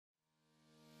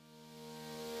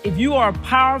If you are a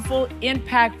powerful,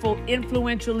 impactful,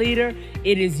 influential leader,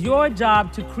 it is your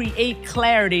job to create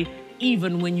clarity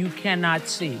even when you cannot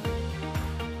see.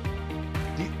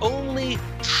 The only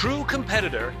true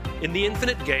competitor in the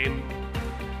infinite game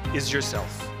is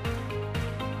yourself.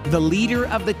 The leader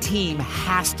of the team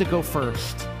has to go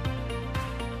first.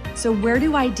 So where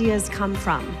do ideas come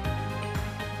from?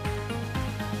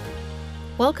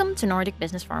 Welcome to Nordic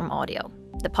Business Forum Audio,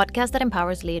 the podcast that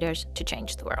empowers leaders to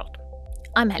change the world.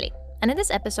 I'm Heli, and in this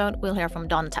episode, we'll hear from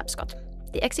Don Tapscott,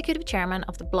 the Executive Chairman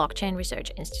of the Blockchain Research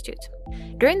Institute.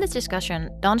 During this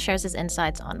discussion, Don shares his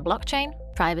insights on blockchain,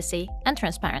 privacy, and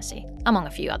transparency, among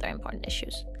a few other important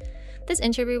issues. This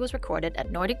interview was recorded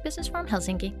at Nordic Business Forum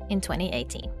Helsinki in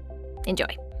 2018.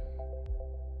 Enjoy.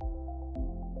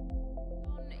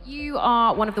 You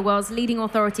are one of the world's leading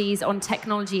authorities on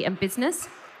technology and business.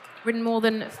 Written more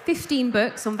than 15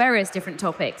 books on various different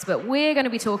topics, but we're going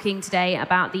to be talking today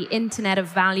about the Internet of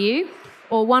Value,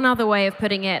 or one other way of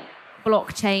putting it,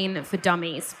 blockchain for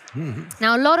dummies. Mm-hmm.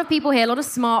 Now, a lot of people here, a lot of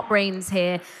smart brains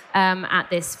here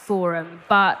at this forum,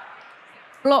 but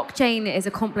blockchain is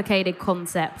a complicated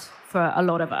concept for a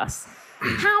lot of us.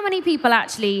 How many people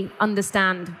actually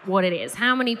understand what it is?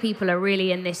 How many people are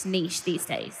really in this niche these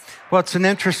days? Well, it's an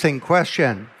interesting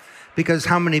question, because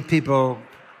how many people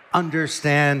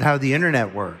understand how the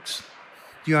internet works?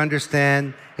 Do you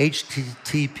understand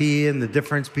HTTP and the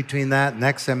difference between that and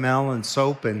XML and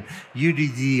SOAP and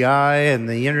UDDI and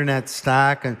the internet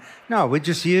stack? And no, we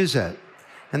just use it.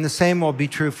 And the same will be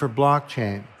true for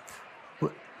blockchain.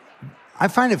 I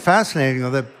find it fascinating, though,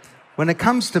 that when it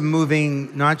comes to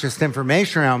moving not just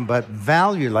information around, but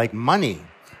value like money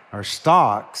or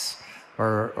stocks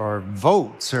or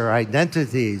votes or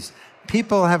identities,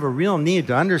 people have a real need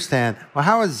to understand, well,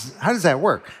 how does that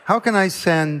work? How can I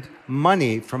send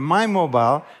money from my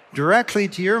mobile directly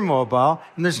to your mobile,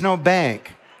 and there's no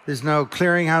bank, there's no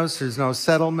clearinghouse, there's no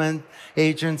settlement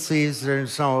agencies,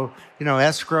 there's no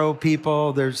escrow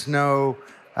people, there's no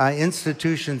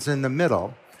institutions in the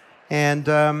middle. And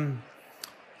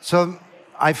so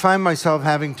I find myself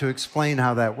having to explain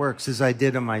how that works, as I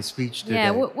did in my speech today.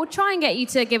 Yeah, we'll try and get you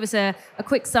to give us a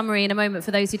quick summary in a moment for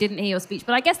those who didn't hear your speech.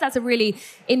 But I guess that's a really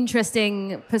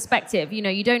interesting perspective. You know,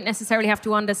 you don't necessarily have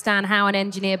to understand how an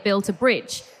engineer built a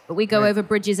bridge, but we go over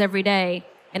bridges every day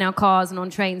in our cars and on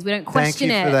trains. We don't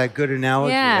question it. Thank you for that good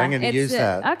analogy. Yeah, I'm going to use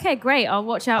that. Okay, great. I'll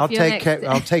watch out for your next...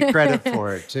 I'll take credit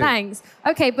for it, too. Thanks.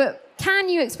 Okay, but can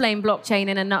you explain blockchain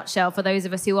in a nutshell for those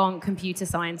of us who aren't computer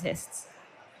scientists?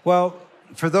 Well,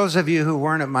 for those of you who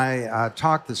weren't at my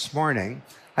talk this morning,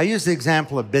 I used the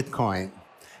example of Bitcoin.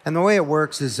 And the way it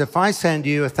works is if I send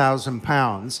you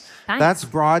 £1,000, that's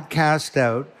broadcast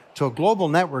out to a global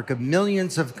network of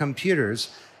millions of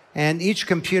computers, and each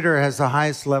computer has the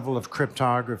highest level of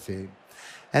cryptography.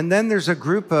 And then there's a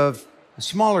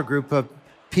smaller group of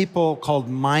people called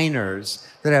miners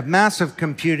that have massive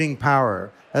computing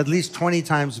power, at least 20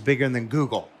 times bigger than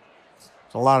Google.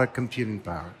 It's a lot of computing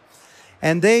power.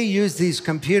 And they use these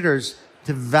computers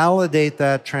to validate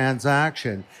that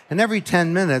transaction. And every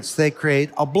 10 minutes, they create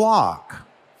a block.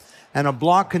 And a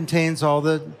block contains all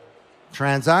the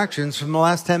transactions from the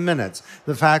last 10 minutes.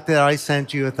 The fact that I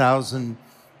sent you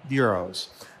 €1,000.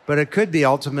 But it could be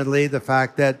ultimately the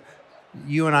fact that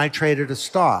you and I traded a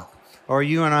stock, or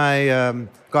you and I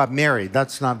got married.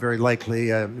 That's not very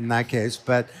likely in that case.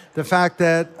 But the fact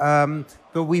that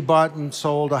we bought and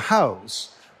sold a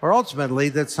house, or ultimately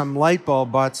that some light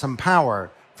bulb bought some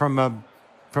power from a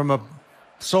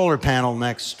solar panel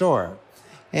next door.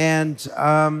 And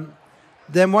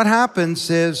then what happens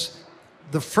is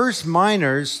the first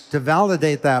miners to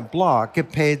validate that block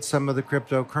get paid some of the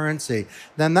cryptocurrency.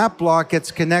 Then that block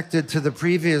gets connected to the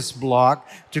previous block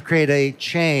to create a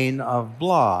chain of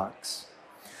blocks.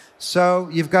 So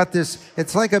you've got this,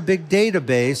 it's like a big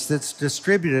database that's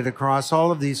distributed across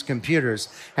all of these computers,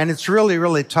 and it's really,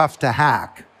 really tough to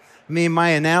hack. I mean, my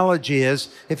analogy is,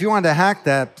 if you want to hack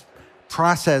that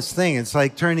process thing, it's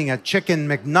like turning a chicken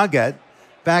McNugget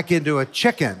back into a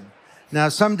chicken. Now,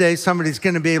 someday somebody's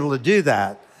going to be able to do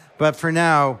that, but for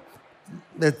now,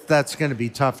 that's going to be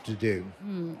tough to do.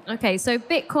 Okay, so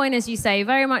Bitcoin, as you say,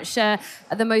 very much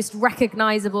the most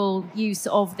recognizable use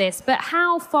of this, but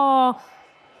how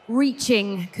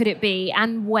far-reaching could it be,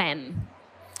 and when?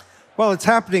 Well, it's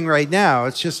happening right now.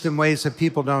 It's just in ways that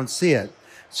people don't see it.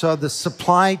 So the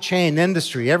supply chain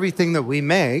industry, everything that we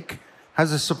make,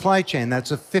 has a supply chain.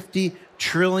 That's a $50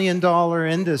 trillion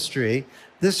industry.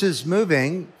 This is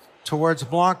moving towards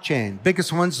blockchain.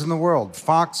 Biggest ones in the world,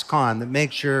 Foxconn, that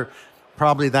makes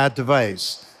probably that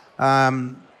device.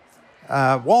 Walmart,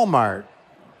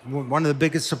 one of the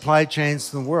biggest supply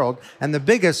chains in the world. And the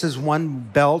biggest is one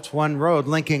belt, one road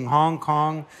linking Hong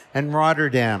Kong and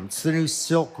Rotterdam. It's the new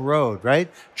Silk Road,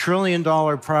 right? $1 trillion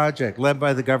project led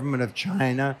by the government of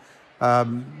China.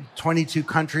 22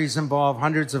 countries involved,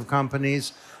 hundreds of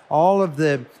companies. All of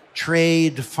the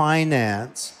trade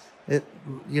finance,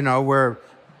 where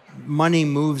money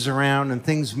moves around and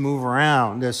things move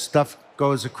around as stuff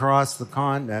goes across the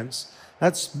continents,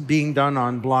 that's being done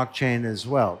on blockchain as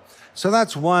well. So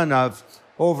that's one of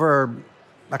over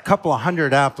a couple of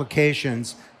hundred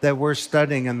applications that we're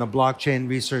studying in the Blockchain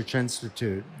Research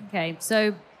Institute. Okay,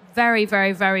 so very,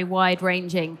 very, very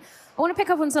wide-ranging. I want to pick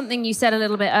up on something you said a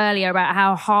little bit earlier about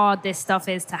how hard this stuff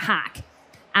is to hack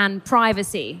and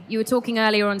privacy. You were talking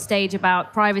earlier on stage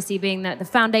about privacy being the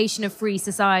foundation of free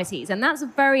societies, and that's a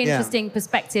very interesting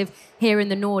perspective here in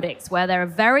the Nordics, where there are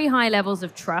very high levels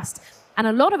of trust, and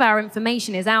a lot of our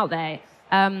information is out there.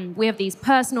 We have these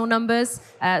personal numbers,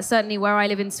 certainly where I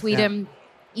live in Sweden.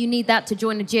 You need that to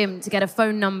join a gym, to get a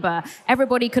phone number.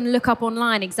 Everybody can look up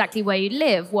online exactly where you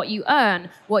live, what you earn,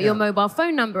 what your mobile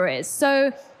phone number is.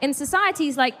 So in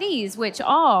societies like these, which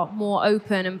are more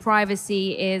open and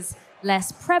privacy is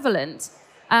less prevalent,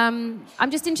 I'm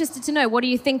just interested to know, what do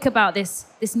you think about this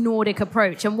Nordic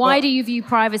approach, and why do you view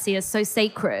privacy as so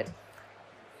sacred?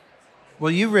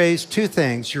 Well, you raised two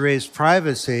things. You raised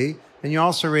privacy, and you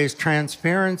also raised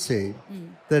transparency,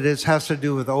 that has to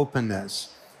do with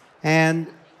openness. And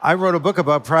I wrote a book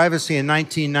about privacy in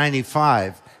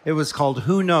 1995. It was called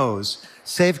Who Knows?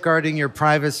 Safeguarding Your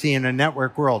Privacy in a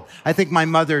Network World. I think my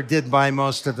mother did buy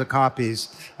most of the copies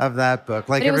of that book.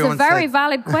 But it was a very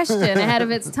valid question ahead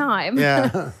of its time.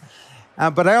 Yeah.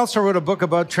 But I also wrote a book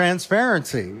about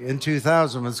transparency in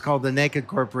 2000. It's called The Naked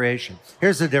Corporation.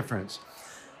 Here's the difference.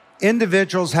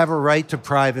 Individuals have a right to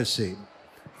privacy.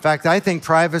 In fact, I think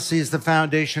privacy is the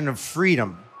foundation of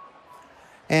freedom.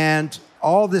 And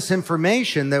all this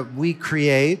information that we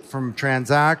create, from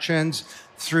transactions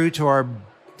through to our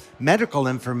medical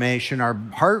information, our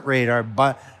heart rate,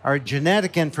 our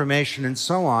genetic information, and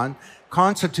so on,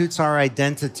 constitutes our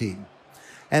identity.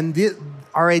 And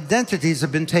our identities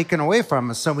have been taken away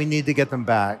from us, so we need to get them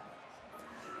back.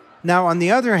 Now, on the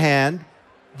other hand,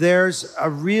 there's a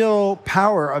real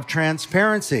power of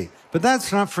transparency. But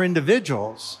that's not for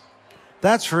individuals.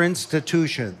 That's for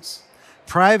institutions.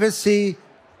 Privacy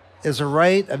is a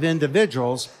right of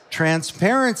individuals.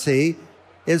 Transparency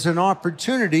is an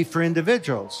opportunity for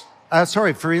individuals.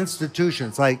 For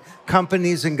institutions like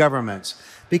companies and governments.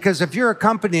 Because if you're a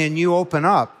company and you open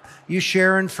up, you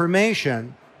share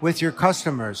information with your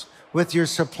customers, with your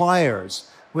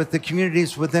suppliers, with the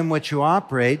communities within which you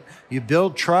operate. You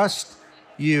build trust.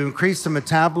 You increase the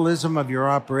metabolism of your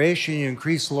operation, you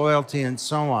increase loyalty, and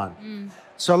so on.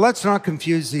 So let's not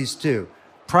confuse these two.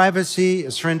 Privacy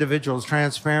is for individuals,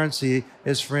 transparency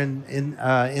is for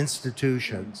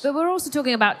institutions. But we're also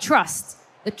talking about trust,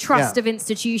 the trust of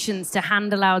institutions to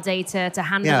handle our data, to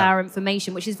handle our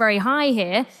information, which is very high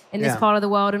here in this part of the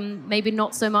world, and maybe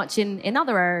not so much in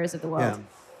other areas of the world.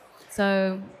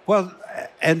 So, well,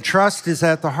 and trust is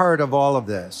at the heart of all of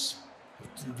this,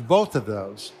 both of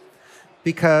those.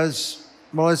 Because,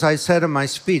 well, as I said in my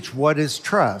speech, what is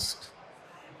trust?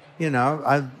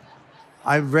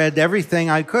 I read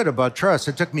everything I could about trust.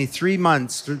 It took me 3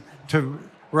 months to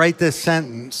write this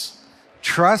sentence.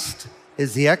 Trust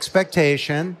is the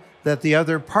expectation that the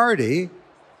other party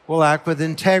will act with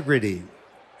integrity.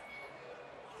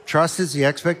 Trust is the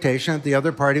expectation that the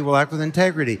other party will act with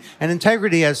integrity. And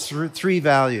integrity has three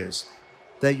values: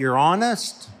 that you're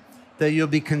honest, that you'll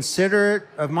be considerate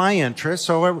of my interests.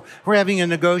 So we're having a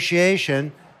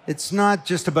negotiation. It's not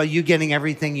just about you getting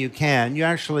everything you can. You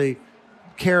actually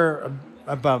care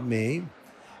about me,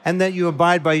 and that you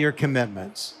abide by your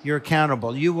commitments. You're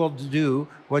accountable. You will do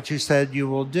what you said you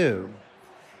will do.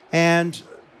 And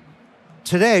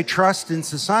today, trust in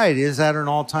society is at an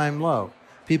all-time low.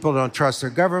 People don't trust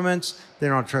their governments. They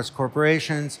don't trust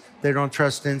corporations. They don't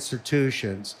trust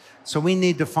institutions. So we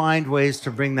need to find ways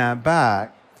to bring that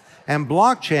back. And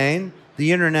blockchain,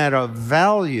 the Internet of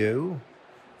Value,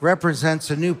 represents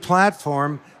a new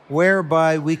platform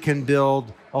whereby we can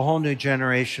build a whole new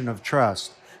generation of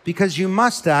trust. Because you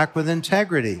must act with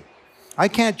integrity. I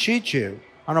can't cheat you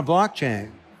on a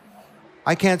blockchain.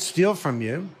 I can't steal from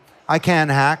you. I can't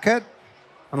hack it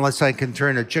unless I can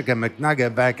turn a chicken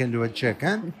McNugget back into a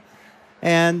chicken.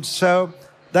 And so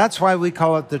that's why we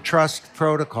call it the trust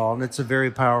protocol, and it's a very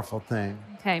powerful thing.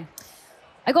 Okay.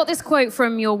 I got this quote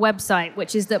from your website,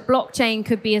 which is that blockchain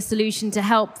could be a solution to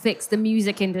help fix the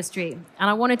music industry. And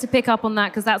I wanted to pick up on that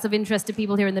because that's of interest to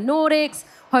people here in the Nordics,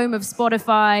 home of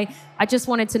Spotify. I just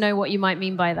wanted to know what you might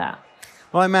mean by that.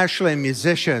 Well, I'm actually a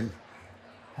musician.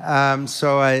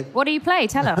 What do you play?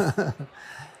 Tell us.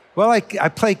 Well, I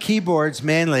play keyboards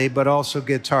mainly, but also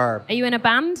guitar. Are you in a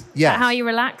band? Is Yes. that how you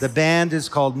relax? The band is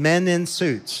called Men in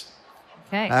Suits.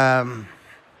 Okay.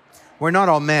 We're not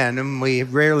all men, and we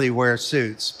rarely wear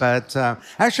suits. But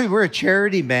actually, we're a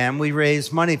charity band. We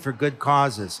raise money for good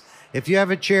causes. If you have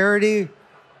a charity,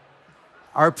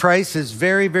 our price is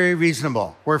very, very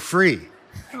reasonable. We're free.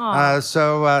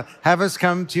 So have us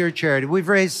come to your charity. We've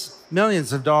raised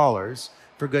millions of dollars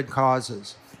for good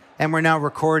causes. And we're now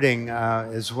recording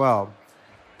as well.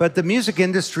 But the music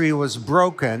industry was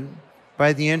broken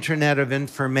by the Internet of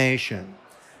Information,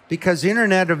 because the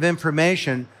Internet of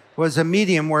Information was a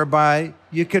medium whereby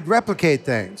you could replicate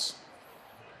things.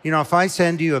 You know, if I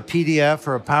send you a PDF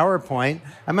or a PowerPoint,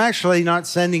 I'm actually not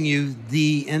sending you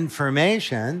the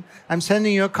information, I'm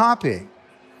sending you a copy.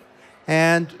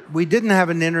 And we didn't have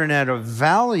an internet of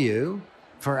value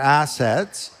for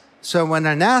assets. So when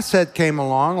an asset came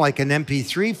along, like an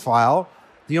MP3 file,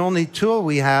 the only tool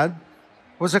we had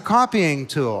was a copying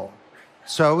tool.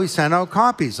 So we sent out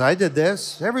copies. I did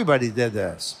this, everybody did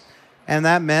this. And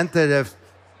that meant that if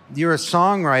you're a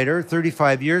songwriter,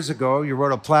 35 years ago, you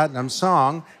wrote a platinum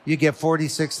song, you get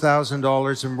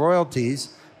 $46,000 in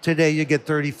royalties. Today, you get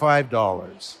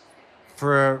 $35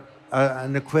 for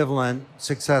an equivalent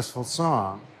successful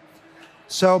song.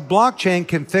 So blockchain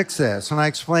can fix this. And I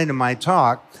explained in my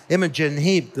talk, Imogen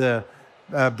Heap, the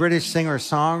British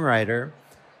singer-songwriter,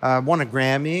 won a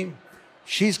Grammy.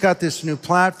 She's got this new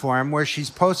platform where she's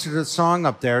posted a song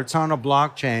up there. It's on a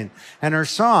blockchain. And her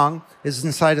song is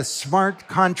inside a smart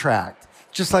contract,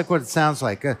 just like what it sounds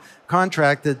like, a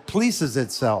contract that polices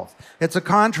itself. It's a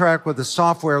contract with a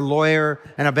software lawyer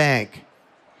and a bank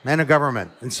and a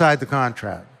government inside the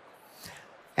contract.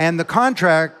 And the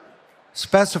contract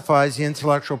specifies the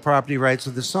intellectual property rights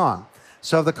of the song.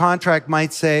 So the contract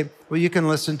might say, well, you can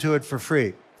listen to it for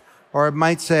free. Or it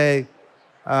might say,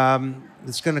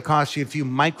 it's going to cost you a few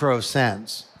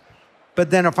micro-cents.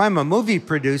 But then if I'm a movie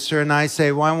producer and I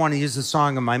say, well, I want to use the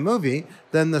song in my movie,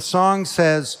 then the song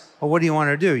says, well, what do you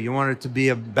want to do? You want it to be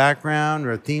a background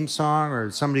or a theme song, or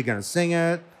is somebody going to sing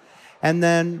it? And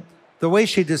then the way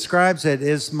she describes it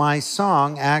is my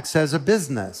song acts as a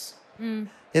business.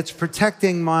 It's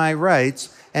protecting my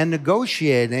rights and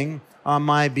negotiating on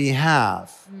my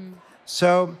behalf.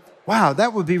 So, wow,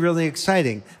 that would be really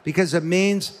exciting, because it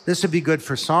means this would be good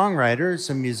for songwriters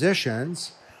and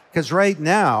musicians, because right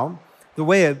now, the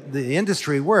way the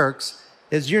industry works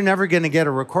is you're never going to get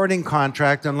a recording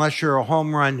contract unless you're a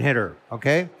home run hitter,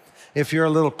 okay? If you're a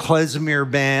little klezmer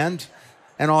band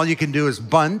and all you can do is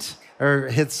bunt or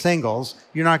hit singles,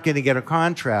 you're not going to get a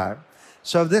contract.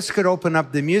 So this could open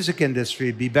up the music industry.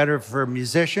 It'd be better for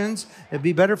musicians. It'd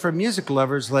be better for music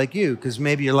lovers like you, because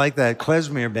maybe you like that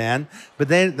klezmer band, but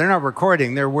they're not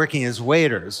recording. They're working as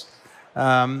waiters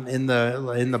in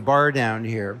the bar down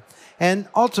here. And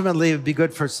ultimately, it would be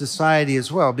good for society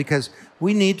as well, because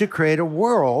we need to create a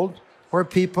world where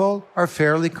people are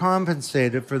fairly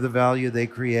compensated for the value they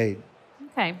create.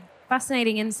 Okay,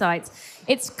 fascinating insights.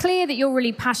 It's clear that you're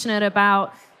really passionate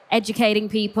about educating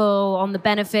people on the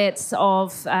benefits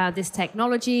of this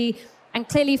technology. And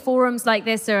clearly forums like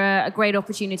this are a great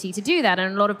opportunity to do that.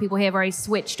 And a lot of people here are very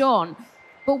switched on.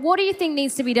 But what do you think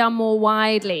needs to be done more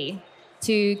widely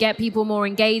to get people more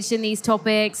engaged in these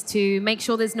topics, to make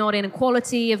sure there's not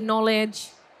inequality of knowledge?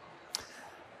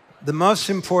 The most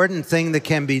important thing that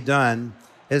can be done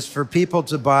is for people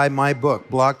to buy my book,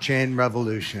 Blockchain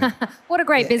Revolution. What a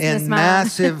great businessman. In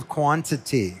massive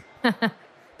quantity.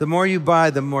 The more you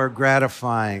buy, the more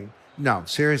gratifying. No,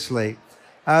 seriously.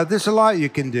 There's a lot you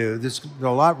can do. There's a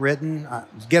lot written.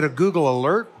 Get a Google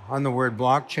alert on the word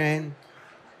blockchain.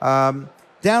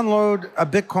 Download a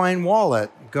Bitcoin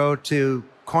wallet. Go to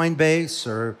Coinbase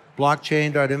or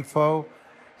blockchain.info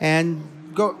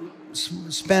and go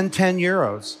spend 10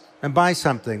 euros and buy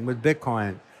something with Bitcoin.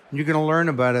 And you're going to learn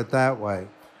about it that way.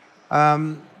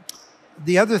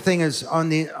 The other thing is on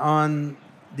the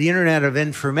Internet of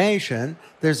Information,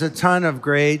 there's a ton of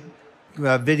great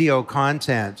video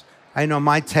content. I know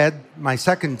my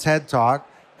second TED Talk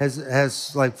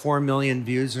has like 4 million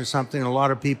views or something. A lot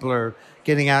of people are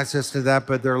getting access to that,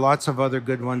 but there are lots of other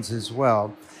good ones as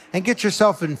well. And get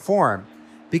yourself informed,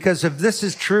 because if this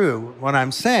is true, what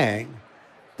I'm saying,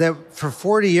 that for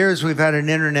 40 years we've had an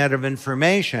Internet of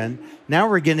Information, now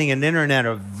we're getting an Internet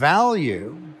of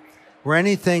Value, where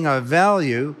anything of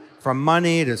value, from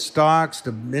money to stocks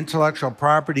to intellectual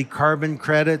property, carbon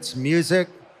credits, music,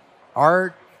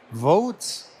 art,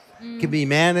 votes, can be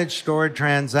managed, stored,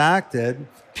 transacted,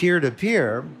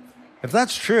 peer-to-peer. If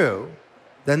that's true,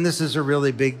 then this is a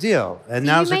really big deal. And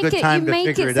now's a good time to figure it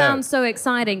out. You make it sound so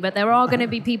exciting, but there are going to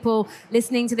be people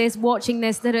listening to this, watching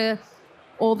this, that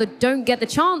don't get the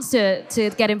chance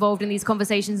to get involved in these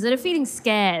conversations, that are feeling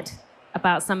scared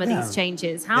about some of these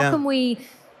changes. How can we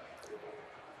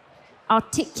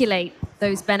articulate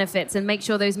those benefits and make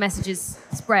sure those messages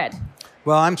spread?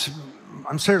 Well,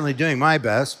 I'm certainly doing my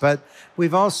best, but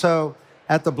we've also,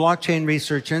 at the Blockchain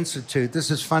Research Institute, this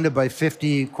is funded by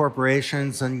 50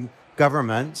 corporations and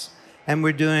governments, and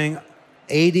we're doing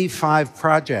 85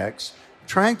 projects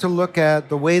trying to look at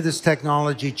the way this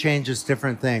technology changes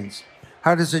different things.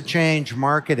 How does it change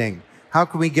marketing? How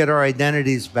can we get our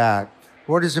identities back?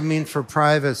 What does it mean for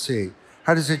privacy?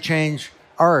 How does it change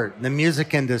art, the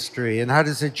music industry? And how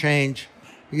does it change,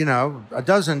 a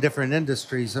dozen different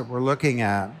industries that we're looking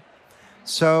at?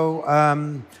 So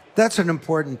that's an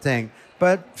important thing.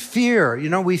 But fear,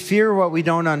 we fear what we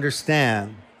don't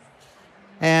understand.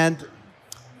 And,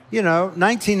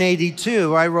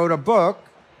 1982, I wrote a book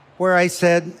where I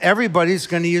said, everybody's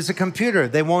going to use a computer.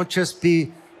 They won't just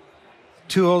be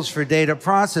tools for data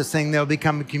processing, they'll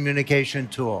become a communication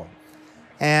tool.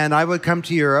 And I would come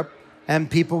to Europe, and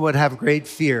people would have great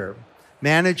fear.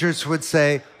 Managers would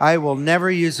say, I will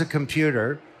never use a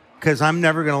computer because I'm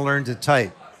never going to learn to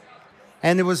type.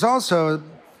 And it was a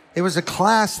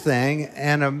class thing,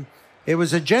 and it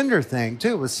was a gender thing,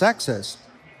 too. It was sexist.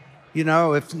 If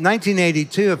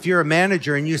 1982, if you're a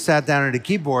manager and you sat down at a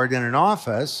keyboard in an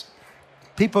office,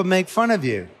 people make fun of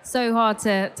you. So hard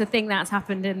to think that's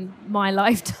happened in my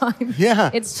lifetime. Yeah,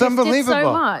 it's unbelievable.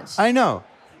 So much. I know.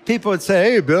 People would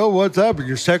say, hey, Bill, what's up? Is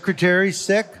your secretary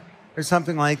sick? Or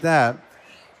something like that.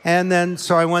 And then,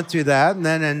 so I went through that. And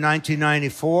then in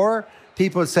 1994,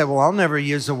 people would say, well, I'll never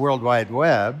use the World Wide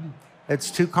Web.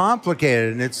 It's too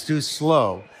complicated and it's too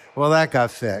slow. Well, that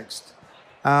got fixed.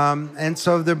 And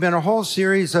so there have been a whole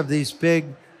series of these big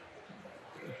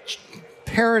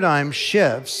paradigm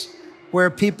shifts where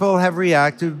people have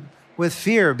reacted with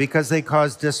fear because they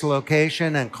cause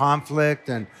dislocation and conflict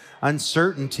and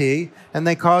uncertainty, and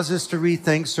they cause us to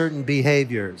rethink certain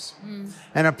behaviors.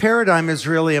 And a paradigm is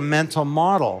really a mental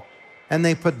model, and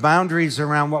they put boundaries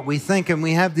around what we think, and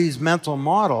we have these mental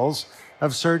models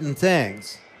of certain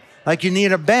things. Like you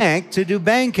need a bank to do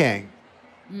banking.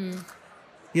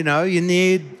 You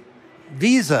need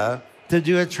Visa to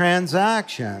do a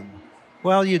transaction.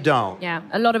 Well, you don't. Yeah,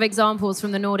 a lot of examples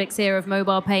from the Nordics here of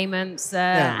mobile payments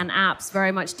and apps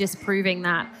very much disproving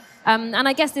that. And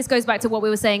I guess this goes back to what we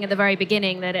were saying at the very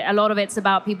beginning, that a lot of it's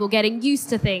about people getting used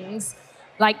to things.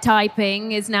 Like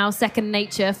typing is now second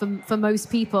nature for most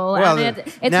people. Well, and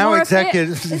it's now more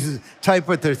executives type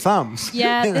with their thumbs.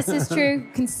 Yeah, this is true.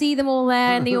 Can see them all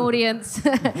there in the audience.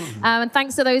 And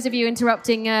thanks to those of you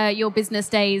interrupting your business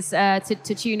days to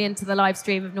tune in to the live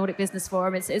stream of Nordic Business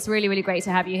Forum. It's really, really great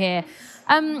to have you here.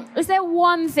 Is there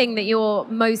one thing that you're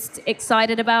most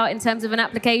excited about in terms of an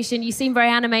application? You seem very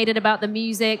animated about the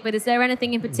music, but is there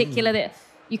anything in particular that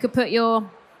you could put your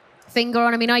finger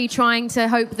on? I mean, are you trying to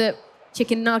hope that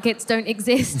chicken nuggets don't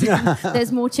exist?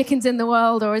 There's more chickens in the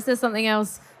world, or is there something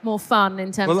else more fun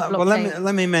in terms of blockchain? Well,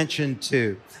 let me mention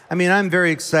two. I mean, I'm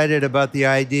very excited about the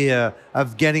idea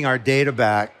of getting our data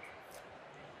back.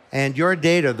 And your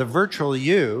data, the virtual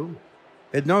you,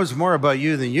 it knows more about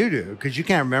you than you do, because you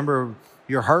can't remember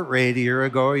your heart rate a year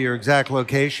ago, or your exact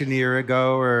location a year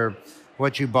ago, or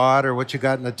what you bought, or what you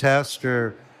got in a test,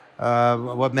 or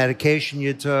what medication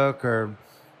you took, or,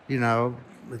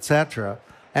 et cetera.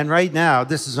 And right now,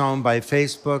 this is owned by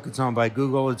Facebook, it's owned by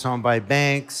Google, it's owned by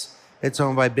banks, it's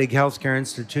owned by big healthcare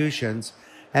institutions.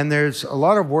 And there's a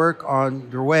lot of work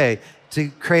underway to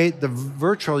create the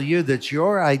virtual you that's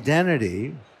your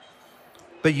identity,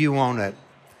 but you own it.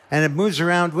 And it moves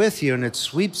around with you, and it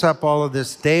sweeps up all of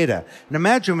this data. And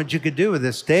imagine what you could do with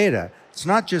this data. It's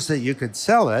not just that you could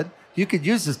sell it, you could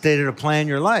use this data to plan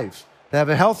your life, to have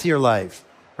a healthier life,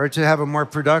 or to have a more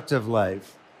productive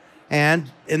life.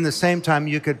 And in the same time,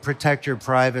 you could protect your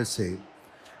privacy.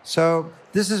 So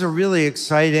this is a really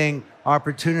exciting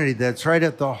opportunity that's right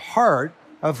at the heart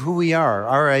of who we are,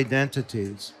 our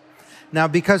identities. Now,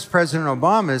 because President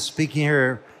Obama is speaking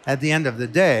here at the end of the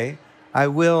day, I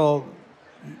will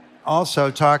also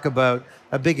talk about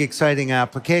a big, exciting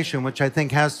application, which I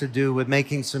think has to do with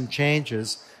making some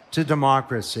changes to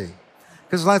democracy.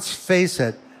 Because let's face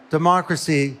it,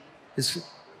 democracy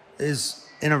is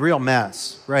in a real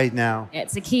mess right now.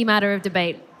 It's a key matter of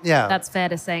debate. Yeah. That's fair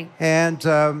to say.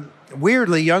 And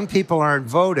weirdly, young people aren't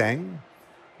voting,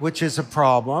 which is a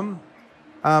problem.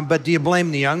 But do you blame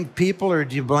the young people or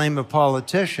do you blame the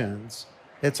politicians?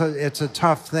 It's a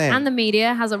tough thing. And the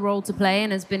media has a role to play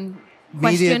and has been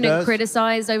questioned and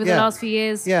criticized over the last few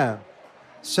years. Yeah.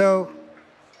 So,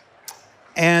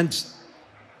 and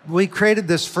we created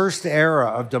this first era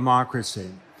of democracy.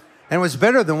 And it was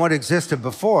better than what existed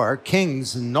before,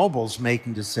 kings and nobles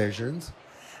making decisions.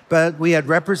 But we had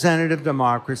representative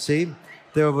democracy.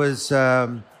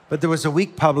 But there was a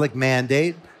weak public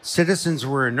mandate. Citizens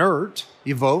were inert.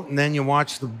 You vote, and then you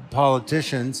watch the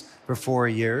politicians for 4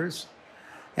 years.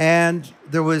 And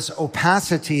there was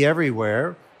opacity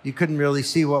everywhere. You couldn't really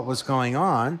see what was going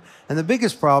on. And the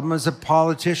biggest problem is that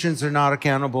politicians are not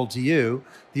accountable to you,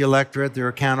 the electorate. They're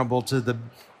accountable to the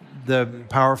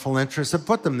powerful interests that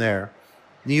put them there.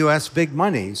 The U.S., big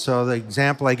money. So the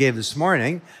example I gave this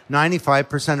morning,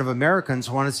 95% of Americans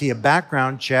want to see a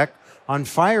background check on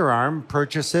firearm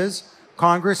purchases.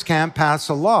 Congress can't pass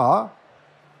a law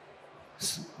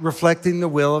reflecting the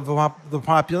will of the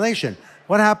population.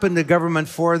 What happened to government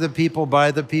for the people,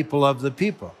 by the people, of the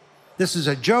people? This is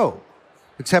a joke,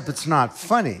 except it's not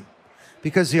funny,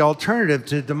 because the alternative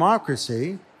to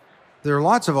democracy, there are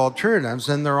lots of alternatives,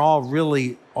 and they're all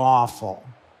really awful.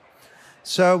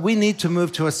 So we need to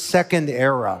move to a second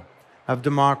era of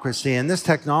democracy, and this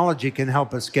technology can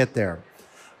help us get there.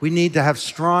 We need to have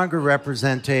stronger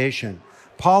representation,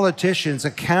 politicians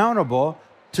accountable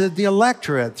to the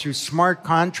electorate through smart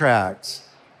contracts.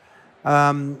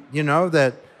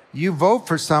 That you vote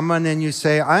for someone and you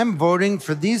say, I'm voting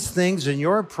for these things in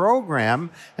your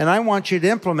program, and I want you to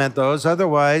implement those.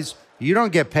 Otherwise, you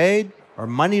don't get paid, or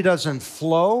money doesn't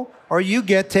flow, or you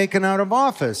get taken out of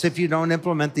office if you don't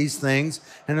implement these things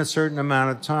in a certain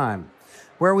amount of time.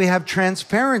 Where we have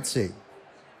transparency.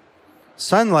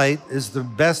 Sunlight is the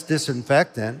best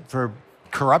disinfectant for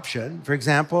corruption. For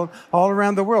example, all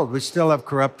around the world, we still have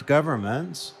corrupt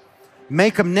governments.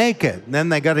 Make them naked, and then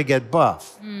they got to get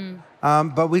buff.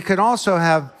 But we could also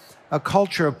have a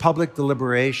culture of public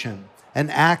deliberation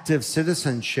and active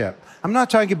citizenship. I'm not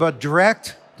talking about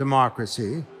direct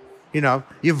democracy.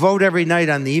 You vote every night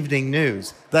on the evening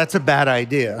news. That's a bad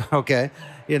idea, okay?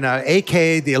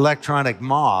 AKA the electronic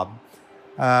mob.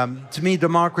 To me,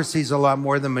 democracy is a lot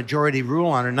more than majority rule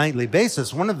on a nightly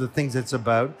basis. One of the things it's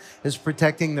about is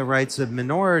protecting the rights of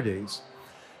minorities.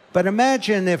 But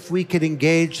imagine if we could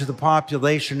engage the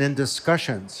population in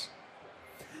discussions.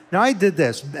 Now, I did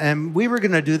this, and we were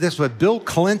going to do this with Bill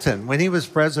Clinton when he was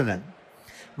president.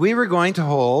 We were going to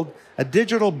hold a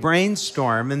digital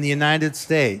brainstorm in the United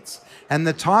States, and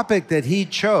the topic that he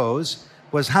chose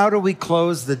was, how do we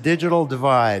close the digital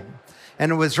divide?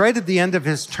 And it was right at the end of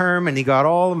his term, and he got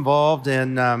all involved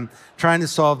in trying to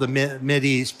solve the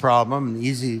Mideast problem, an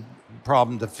easy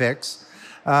problem to fix.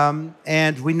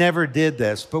 And we never did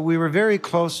this, but we were very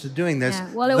close to doing this.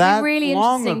 Yeah. Well, it'll be really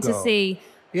interesting to see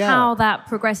how that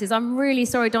progresses. I'm really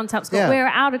sorry, Don Tapscott. We're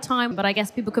out of time, but I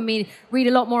guess people can read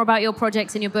a lot more about your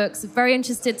projects and your books. Very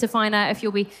interested to find out if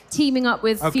you'll be teaming up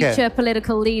with future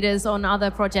political leaders on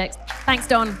other projects. Thanks,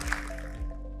 Don.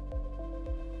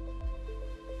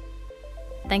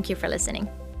 Thank you for listening.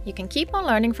 You can keep on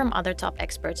learning from other top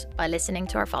experts by listening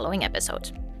to our following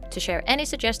episodes. To share any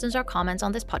suggestions or comments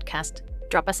on this podcast,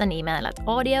 drop us an email at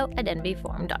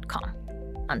audio@nbforum.com.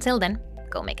 Until then,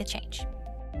 go make a change.